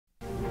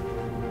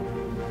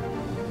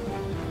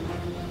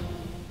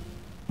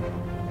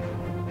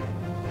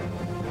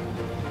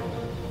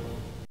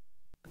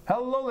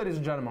Hello, ladies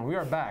and gentlemen. We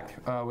are back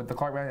with the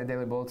Clark Brandon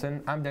Daily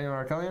Bulletin. I'm Daniel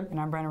Arkelian. And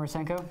I'm Brandon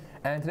Rosenko.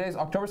 And today is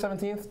October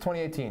 17th,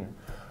 2018.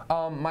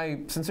 My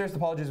sincerest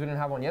apologies, we didn't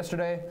have one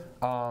yesterday.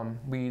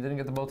 We didn't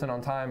get the bulletin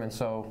on time, and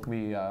so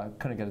we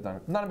couldn't get it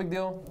done. Not a big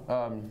deal.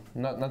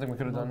 Nothing we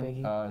could have done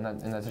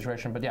in that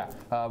situation, but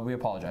yeah, we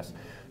apologize.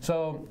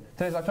 So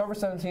today's October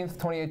 17th,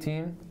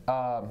 2018.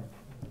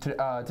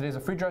 Today's a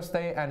free dress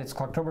day, and it's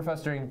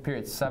Clocktoberfest during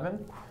period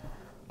 7.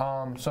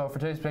 So for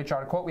today's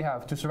patriotic quote, we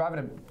have, "To survive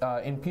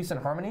in peace and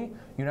harmony,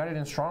 united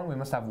and strong, we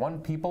must have one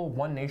people,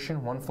 one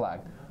nation, one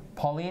flag."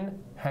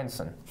 Pauline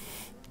Hanson.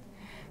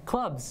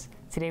 Clubs.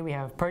 Today we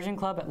have Persian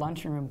Club at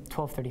lunch in room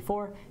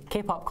 1234,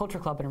 K-Pop Culture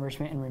Club and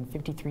Enrichment in room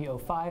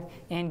 5305,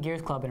 and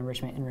Gears Club and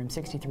Enrichment in room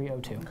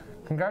 6302.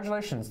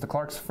 Congratulations to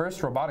Clark's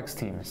first robotics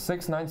team,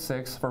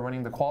 696, for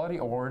winning the Quality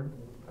Award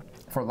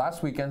for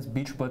last weekend's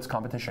Beach Blitz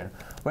competition.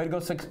 Way to go,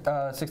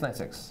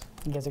 696.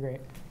 You guys are great.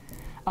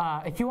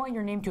 If you want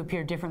your name to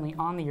appear differently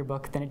on the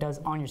yearbook than it does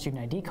on your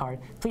student ID card,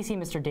 please see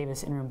Mr.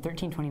 Davis in room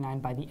 1329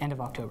 by the end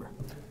of October.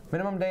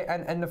 Minimum day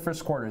and end of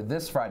first quarter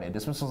this Friday.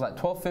 Dismissals at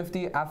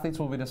 12:50. Athletes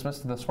will be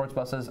dismissed to the sports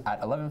buses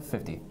at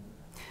 11:50.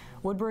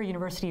 Woodbury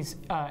University's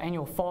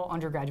annual Fall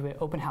Undergraduate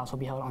Open House will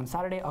be held on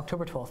Saturday,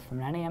 October 12th from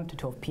 9 a.m. to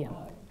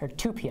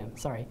 2 p.m.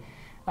 Sorry.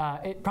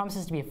 It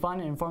promises to be a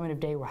fun and informative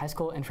day where high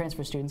school and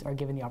transfer students are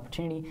given the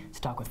opportunity to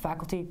talk with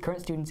faculty,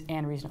 current students,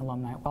 and recent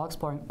alumni while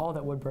exploring all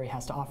that Woodbury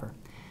has to offer.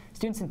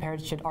 Students and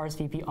parents should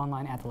RSVP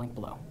online at the link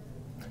below.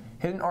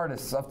 Hidden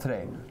artists of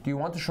today. Do you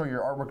want to show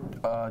your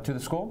artwork to the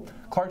school?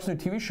 Clark's new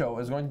TV show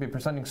is going to be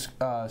presenting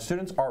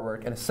students'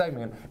 artwork in a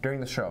segment during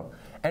the show.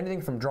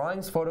 Anything from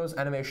drawings, photos,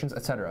 animations,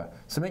 etc.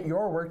 Submit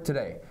your work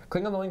today.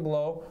 Click on the link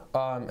below,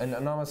 and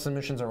anonymous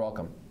submissions are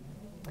welcome.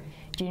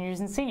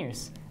 Juniors and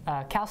seniors.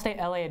 Cal State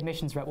LA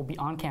admissions rep will be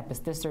on campus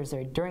this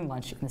Thursday during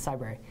lunch in the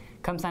library.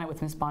 Come sign up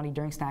with Miss Bondi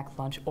during snack,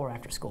 lunch, or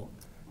after school.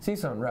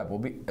 CSUN rep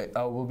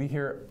will be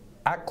here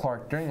at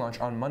Clark during lunch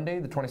on Monday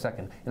the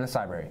 22nd in the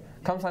library.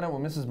 Come sign up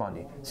with Mrs.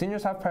 Bondi.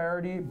 Seniors have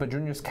priority, but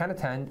juniors can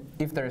attend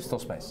if there is still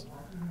space.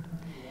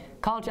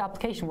 College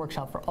application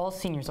workshop for all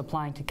seniors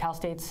applying to Cal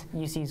State's,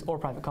 UC's, or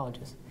private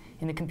colleges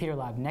in the computer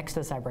lab next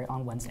to the library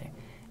on Wednesday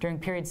during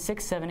periods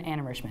 6, 7, and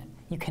enrichment.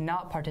 You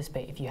cannot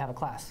participate if you have a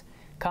class.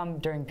 Come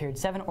during period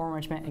 7 or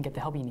enrichment and get the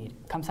help you need.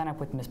 Come sign up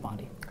with Miss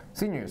Bondi.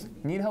 Seniors,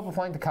 need help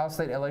applying to Cal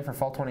State LA for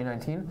fall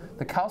 2019?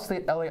 The Cal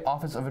State LA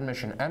Office of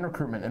Admission and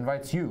Recruitment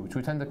invites you to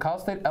attend the Cal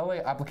State LA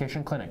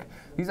Application Clinic.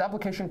 These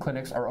application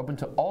clinics are open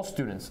to all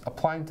students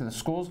applying to the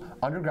school's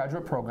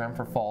undergraduate program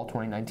for fall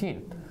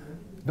 2019.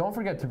 Don't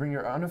forget to bring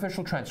your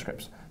unofficial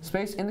transcripts.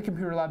 Space in the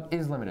computer lab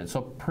is limited,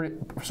 so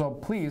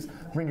please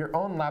bring your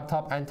own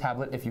laptop and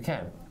tablet if you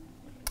can.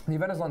 The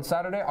event is on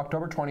Saturday,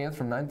 October 20th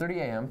from 9:30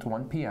 a.m. to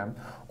 1 p.m.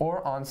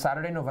 or on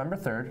Saturday, November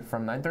 3rd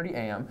from 9:30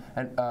 a.m.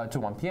 to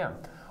 1 p.m.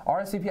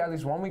 RSVP at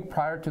least 1 week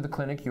prior to the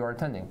clinic you are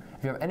attending.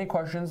 If you have any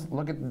questions,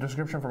 look at the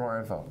description for more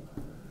info.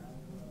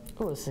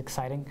 Oh, this is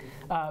exciting.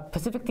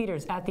 Pacific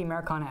Theaters at the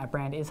Americana at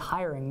Brand is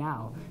hiring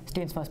now.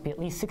 Students must be at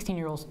least 16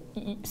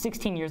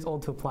 years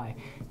old to apply.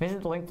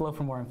 Visit the link below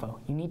for more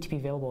info. You need to be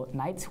available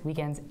nights,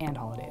 weekends, and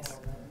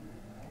holidays.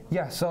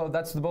 Yeah, so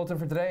that's the bulletin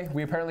for today.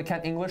 We apparently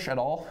can't English at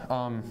all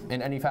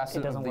in any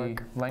facet of the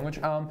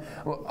language.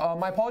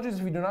 My apologies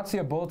if we do not see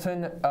a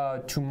bulletin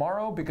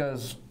tomorrow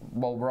because,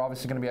 well, we're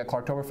obviously going to be at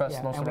Clocktoberfest.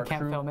 Yeah, most of our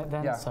crew film it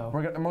then. Yeah, so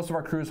most of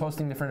our crew is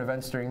hosting different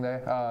events during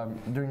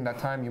that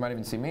time. You might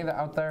even see me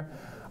out there.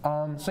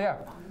 So yeah,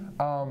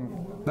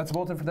 that's the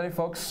bulletin for today,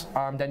 folks.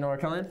 I'm Daniel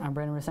Arkelian. I'm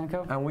Brandon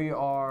Rosenko. And we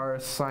are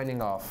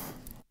signing off.